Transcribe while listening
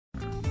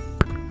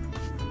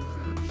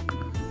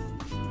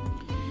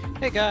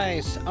Hey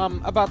guys,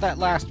 about that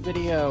last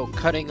video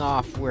cutting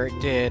off where it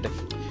did,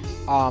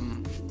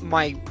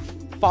 my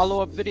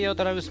follow-up video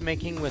that I was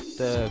making with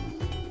the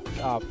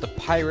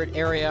pirate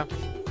area,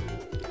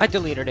 I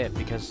deleted it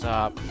because,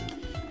 I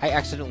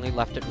accidentally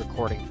left it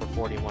recording for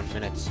 41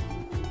 minutes.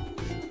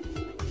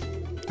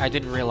 I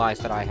didn't realize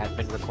that I had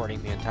been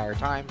recording the entire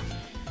time,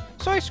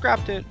 so I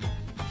scrapped it.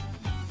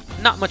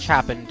 Not much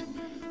happened.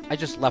 I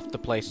just left the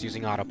place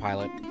using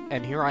autopilot,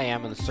 and here I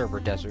am in the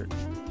server desert,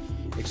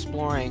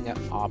 exploring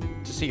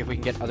to see if we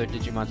can get other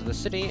Digimon to the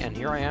city, and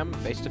here I am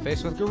face to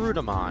face with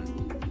Garudamon.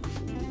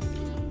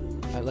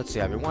 Let's see,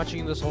 I've been watching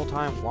you this whole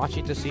time,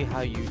 watching to see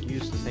how you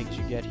use the things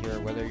you get here,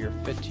 whether you're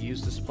fit to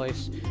use this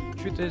place.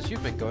 Truth is,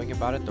 you've been going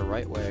about it the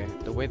right way.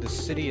 The way the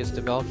city is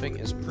developing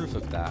is proof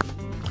of that.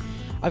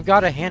 I've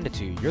got to hand it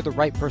to you. You're the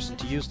right person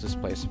to use this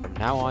place. From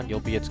now on, you'll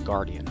be its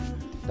guardian.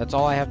 That's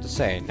all I have to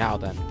say. Now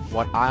then,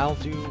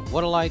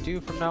 what'll I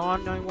do from now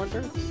on, I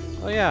wonder?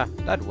 Oh yeah,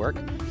 that'd work.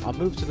 I'll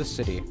move to the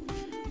city.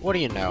 What do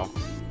you know?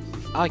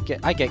 I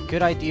get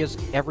good ideas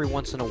every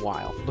once in a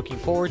while. Looking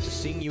forward to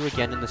seeing you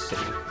again in the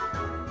city.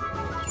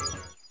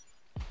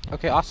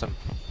 Okay, awesome.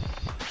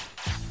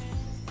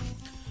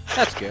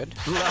 That's good.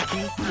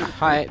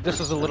 Hi, this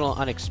was a little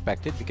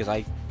unexpected because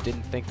I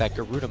didn't think that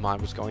Garudamon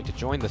was going to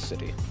join the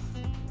city.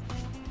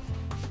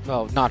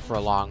 Well, not for a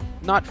lot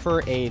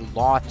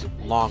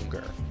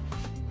longer.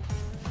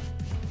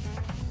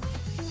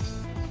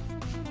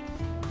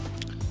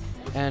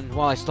 And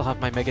while I still have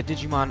my Mega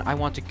Digimon, I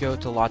want to go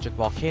to Logic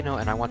Volcano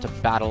and I want to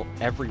battle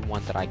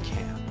everyone that I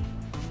can.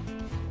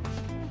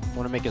 I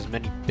want to make as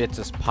many bits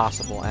as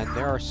possible, and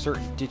there are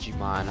certain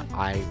Digimon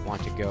I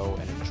want to go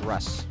and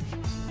address.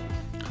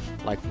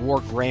 Like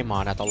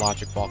WarGreymon at the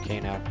Logic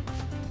Volcano.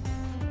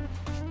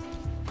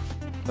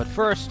 But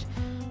first,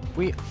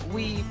 we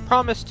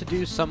promised to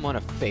do someone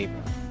a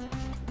favor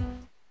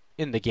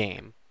in the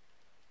game.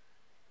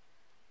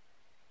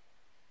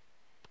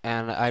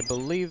 And I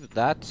believe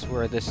that's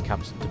where this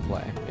comes into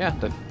play. Yeah,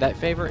 that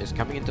favor is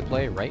coming into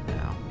play right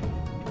now.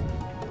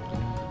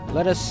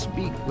 Let us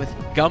speak with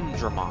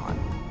Gumdramon.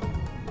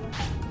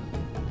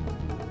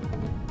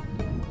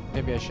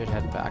 Maybe I should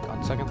head back.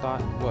 On second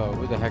thought, whoa,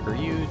 who the heck are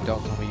you?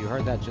 Don't tell me you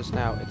heard that just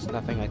now. It's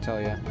nothing, I tell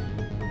you.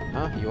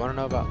 Huh? You want to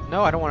know about...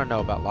 No, I don't want to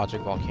know about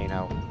Logic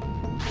Volcano.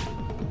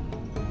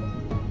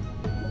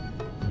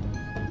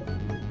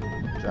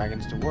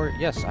 Dragons to war...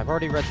 Yes, I've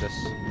already read this.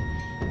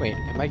 Wait,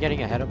 am I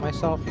getting ahead of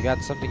myself? You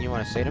got something you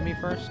want to say to me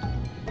first?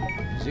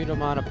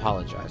 Zudomon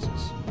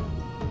apologizes.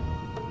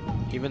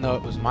 Even though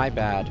it was my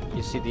bad,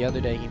 you see, the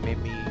other day he made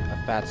me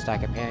a fat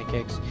stack of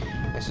pancakes.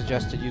 I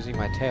suggested using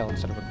my tail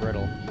instead of a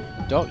griddle.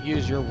 Don't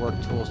use your work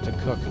tools to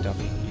cook,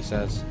 dummy, he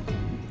says.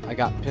 I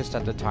got pissed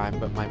at the time,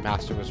 but my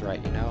master was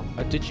right, you know?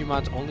 A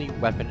Digimon's only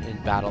weapon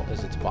in battle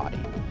is its body.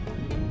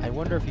 I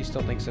wonder if he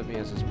still thinks of me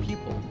as his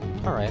pupil.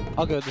 Alright,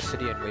 I'll go to the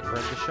city and wait for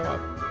him to show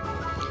up.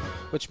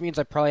 Which means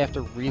I probably have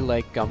to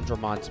relay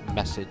Gumdramon's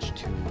message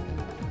to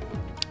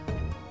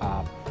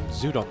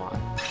Zudomon.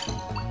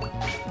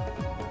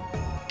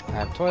 I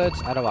have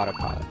toilets, I have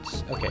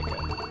autopilots. Okay,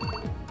 good.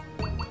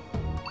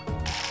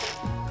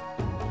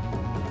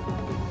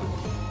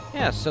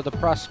 Yeah, so the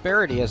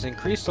prosperity has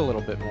increased a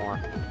little bit more.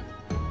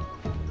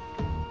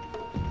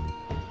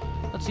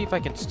 Let's see if I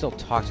can still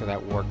talk to that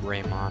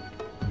WarGreymon.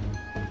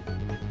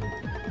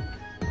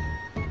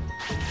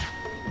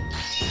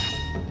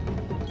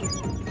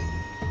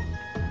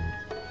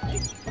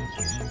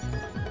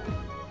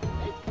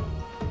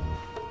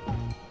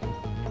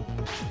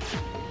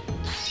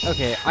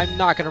 Okay, I'm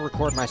not gonna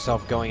record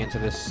myself going into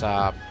this,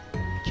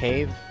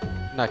 cave.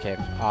 Not cave,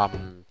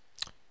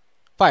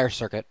 fire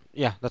circuit.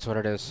 Yeah, that's what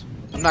it is.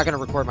 I'm not gonna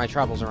record my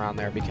travels around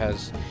there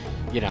because,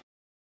 you know.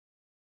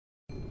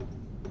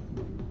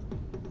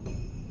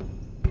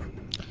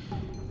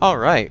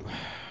 Alright.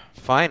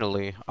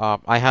 Finally,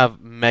 I have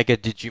Mega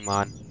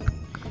Digimon.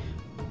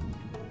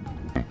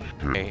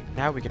 Okay,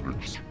 now we can...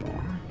 Let's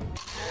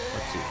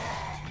see.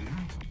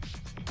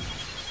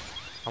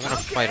 I want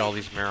to fight all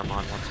these Meramon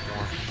once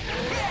more.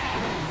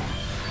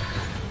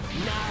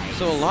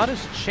 So a lot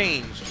has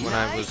changed when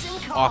I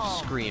was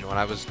off-screen, when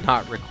I was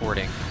not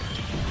recording.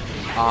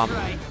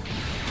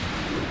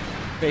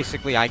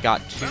 Basically, I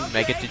got 2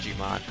 Mega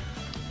Digimon.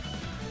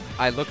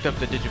 I looked up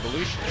the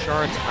Digivolution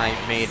charts, and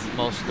I made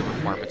most of the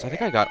requirements. I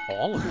think I got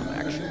all of them,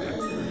 actually.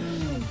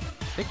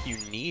 I think you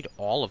need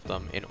all of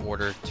them in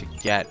order to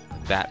get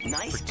that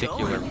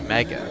particular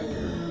Mega.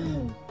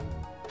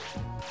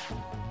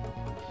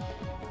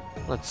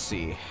 Let's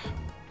see.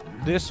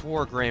 This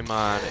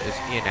WarGreymon is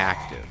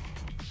inactive.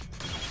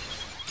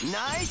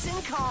 Nice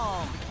and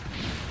calm.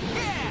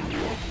 Yeah.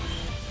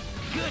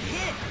 Good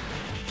hit.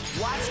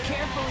 Watch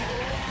carefully.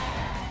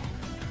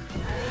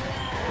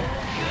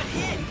 Good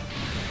hit.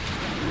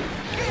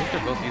 I think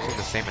they're both using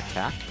the same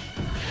attack.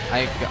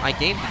 I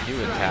gained a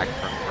new attack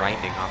from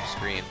grinding off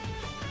screen.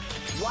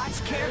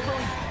 Watch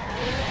carefully.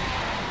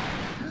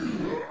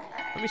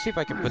 Let me see if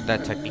I can put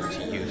that technique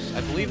to use.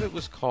 I believe it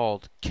was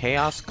called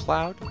Chaos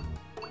Cloud.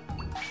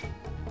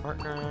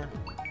 Partner,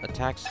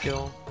 attack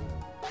skill.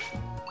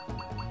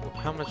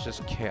 How much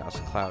does Chaos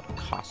Cloud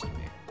cost me?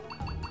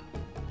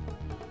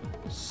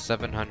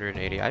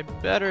 780. I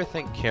better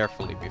think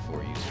carefully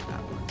before using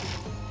that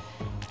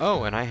one.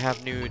 Oh, and I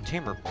have new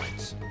Tamer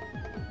points.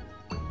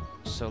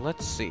 So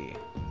let's see.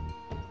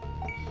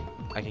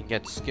 I can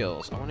get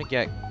skills. I want to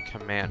get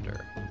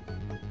Commander.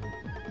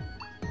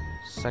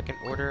 Second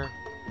order.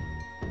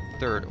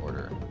 Third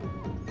order.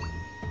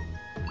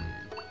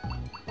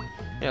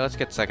 Yeah, let's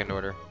get second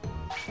order.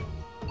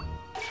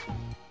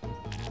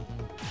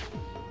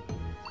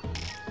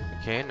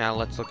 Okay, now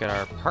let's look at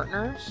our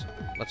partners.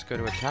 Let's go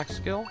to attack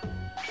skill.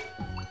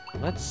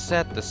 Let's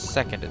set the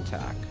second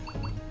attack.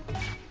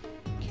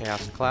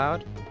 Chaos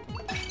Cloud.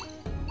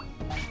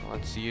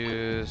 Let's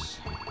use...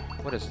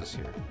 what is this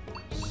here?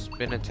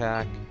 Spin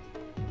attack.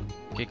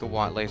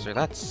 Gigawatt laser.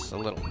 That's a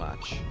little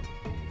much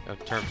in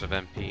terms of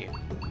MP.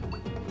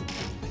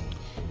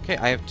 Okay,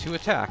 I have 2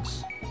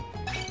 attacks.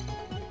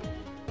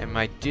 And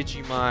my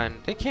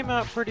Digimon, they came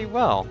out pretty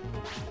well.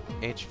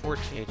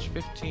 H14,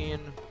 H15.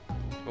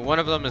 One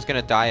of them is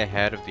going to die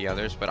ahead of the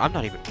others, but I'm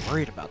not even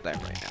worried about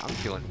that right now. I'm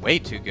feeling way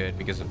too good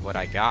because of what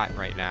I got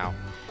right now.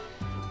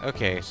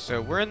 Okay,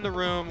 so we're in the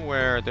room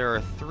where there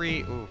are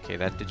 3... ooh, okay,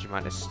 that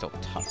Digimon is still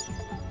tough.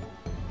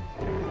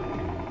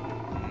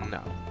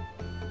 No.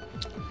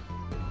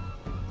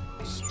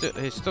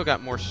 He's still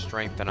got more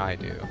strength than I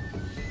do.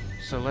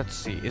 So let's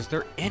see. Is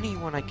there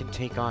anyone I can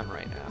take on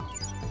right now?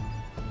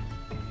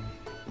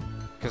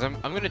 Because I'm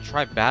going to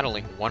try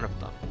battling one of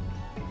them.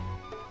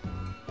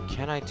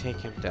 Can I take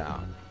him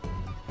down?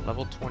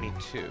 Level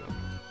 22.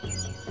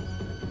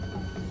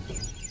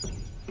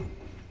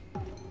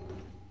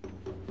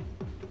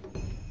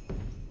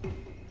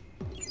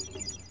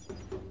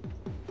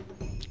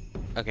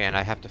 Okay, and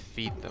I have to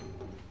feed them.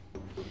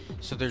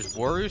 So there's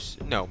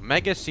no,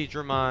 Mega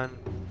Seadramon,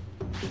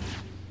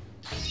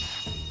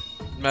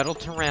 Metal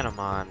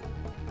Tyrannomon,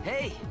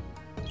 Hey!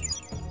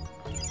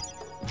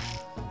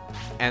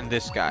 and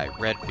this guy,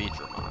 Red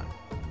Beedramon.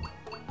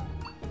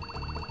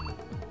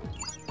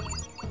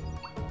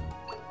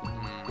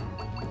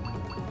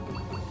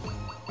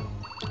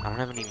 I don't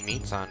have any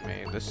meats on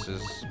me. This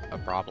is a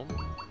problem.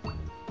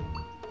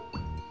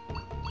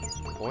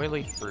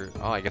 Oily fruit.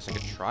 Oh, I guess I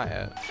could try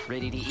it.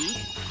 Ready to eat?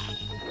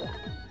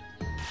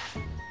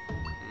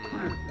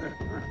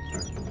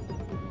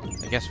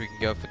 I guess we can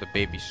go for the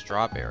baby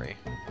strawberry.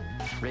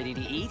 Ready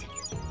to eat?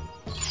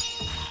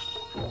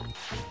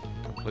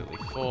 Completely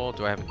full.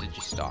 Do I have a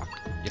Digistock?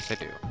 Yes, I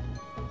do.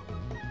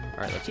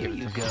 Alright, let's Here give it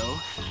you to go.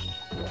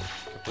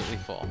 completely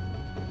full.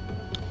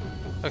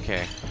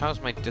 Okay,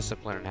 how's my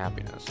discipline and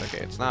happiness? Okay,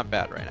 it's not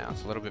bad right now.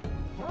 It's a little bit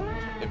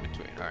in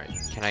between. Alright,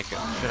 can I go?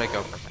 Should I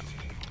go for him?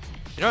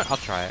 You know what? I'll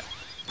try it.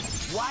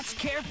 Watch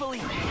carefully.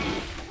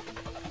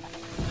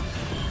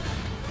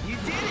 You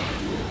did it.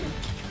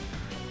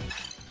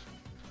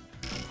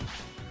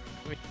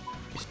 Let me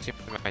see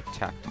my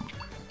tactic.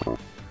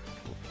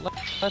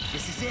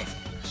 This is it.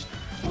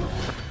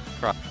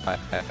 Try.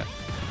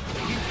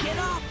 You get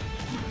up.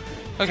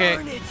 Okay,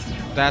 Darn it.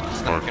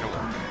 that's not gonna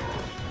work.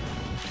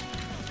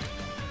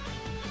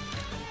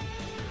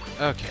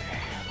 Okay,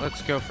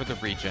 let's go for the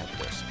regen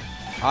disc.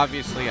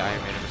 Obviously, I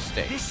made a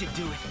mistake. This should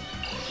do it.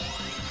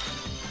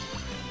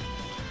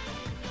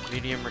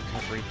 Medium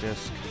recovery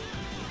disc.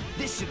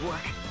 This should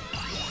work.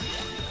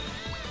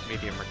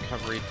 Medium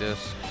recovery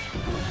disc.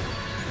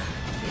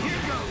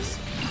 Here goes.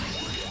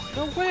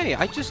 No way!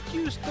 I just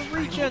used the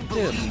regen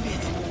disc. Believe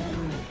it.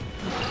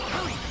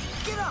 Hurry,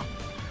 get up.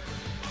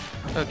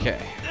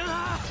 Okay,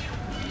 Ah.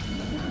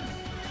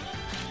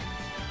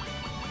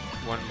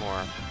 one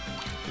more.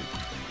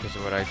 Because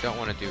what I don't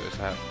want to do is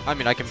have... I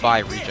mean, I can buy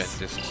regen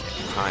discs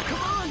anytime.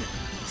 Come on,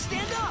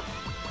 stand up.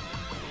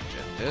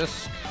 Regen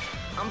disc.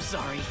 I'm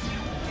sorry.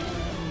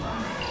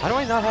 How do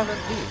I not have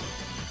MP?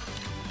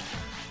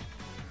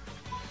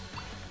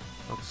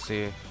 Let's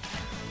see.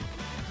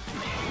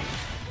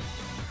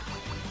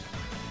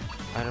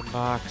 Item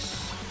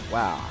box.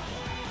 Wow.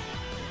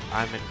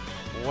 I'm in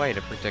quite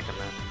a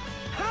predicament.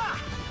 Ha!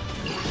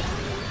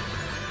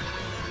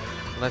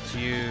 Let's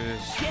use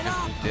Get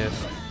up! empty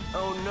disc.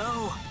 Oh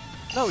no,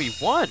 No, he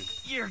won!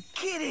 you're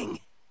kidding.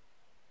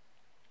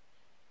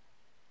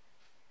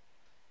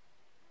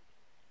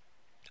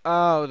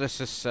 Oh,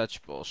 this is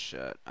such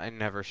bullshit. I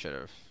never should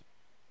have.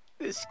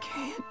 This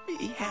can't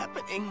be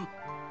happening.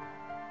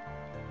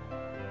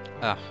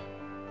 Ugh.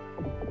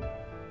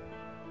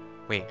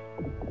 Wait.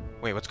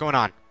 Wait, what's going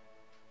on?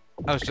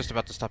 I was just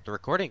about to stop the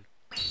recording.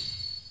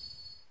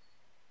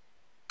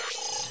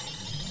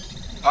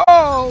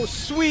 Oh,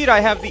 sweet! I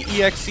have the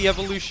EXE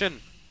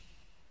evolution.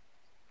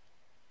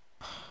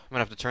 I'm gonna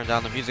have to turn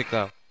down the music,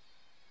 though.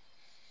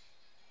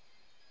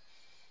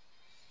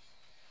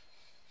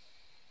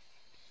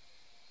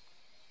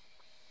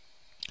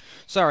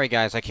 Sorry,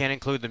 guys, I can't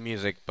include the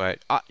music,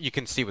 but you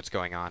can see what's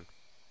going on.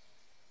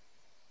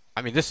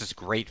 I mean, this is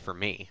great for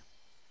me.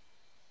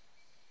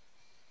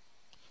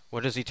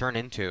 What does he turn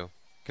into?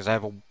 Because I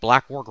have a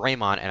black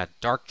WarGreymon and a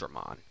dark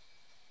Dramon.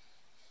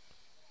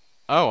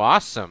 Oh,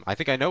 awesome. I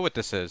think I know what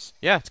this is.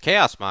 Yeah, it's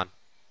Chaosmon.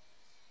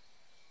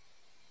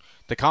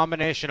 The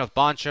combination of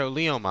Bancho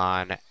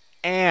Leomon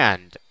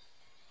and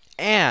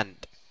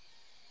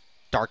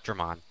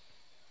Darkdramon.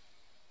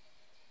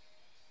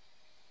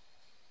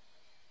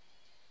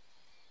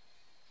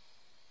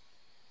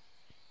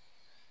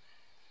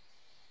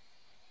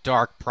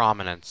 Dark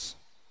Prominence.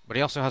 But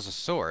he also has a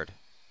sword.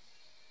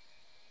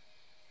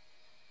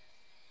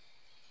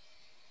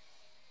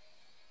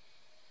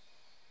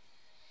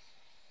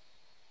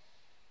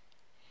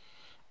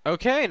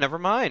 Okay, never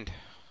mind.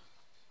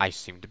 I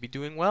seem to be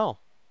doing well.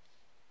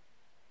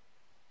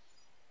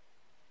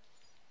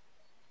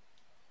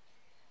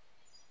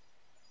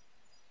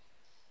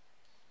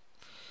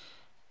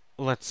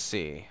 Let's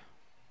see.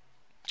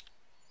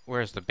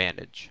 Where's the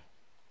bandage?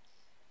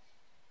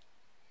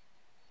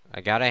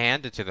 I gotta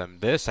hand it to them.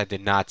 This I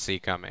did not see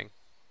coming.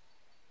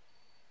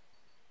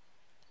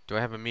 Do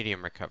I have a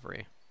medium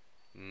recovery?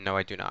 No,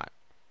 I do not.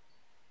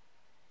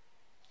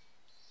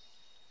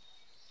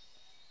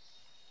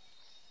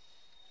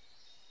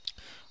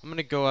 I'm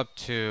gonna go up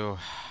to...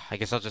 I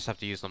guess I'll just have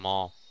to use them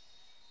all.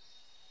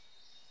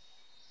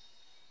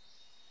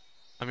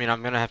 I mean,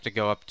 I'm gonna have to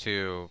go up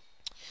to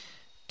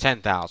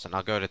 10,000.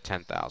 I'll go to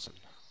 10,000.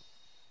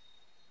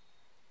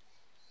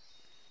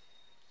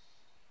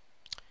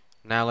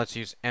 Now let's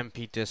use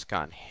MP Disc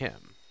on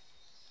him.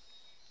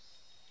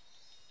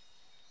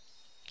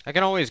 I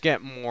can always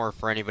get more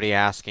for anybody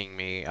asking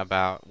me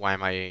about why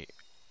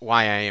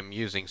I am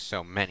using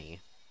so many.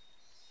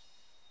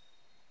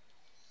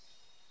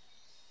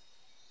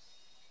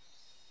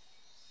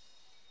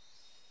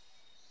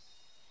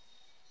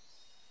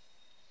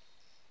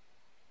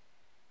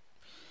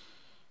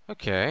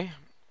 Okay.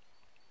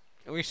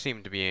 We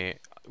seem to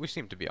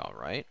be all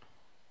right.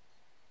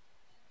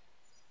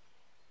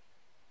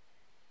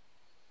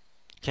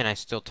 Can I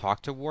still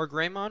talk to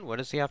WarGreymon? What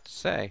does he have to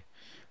say?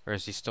 Or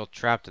is he still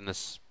trapped in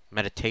this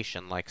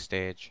meditation-like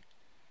stage?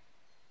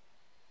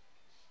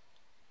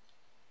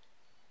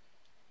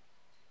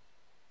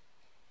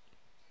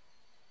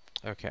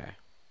 Okay.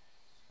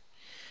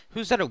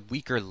 Who's at a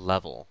weaker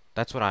level?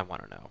 That's what I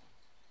want to know.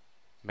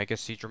 Mega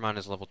Seedramon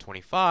is level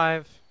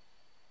 25.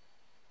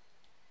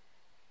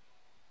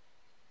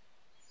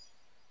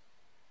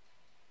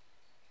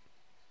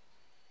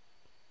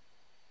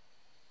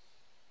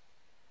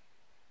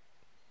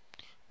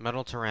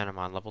 Metal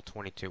Tyrannomon, level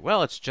 22.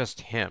 Well, it's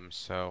just him,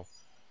 so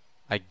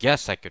I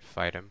guess I could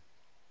fight him.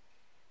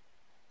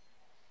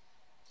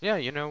 Yeah,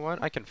 you know what?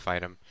 I can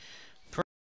fight him.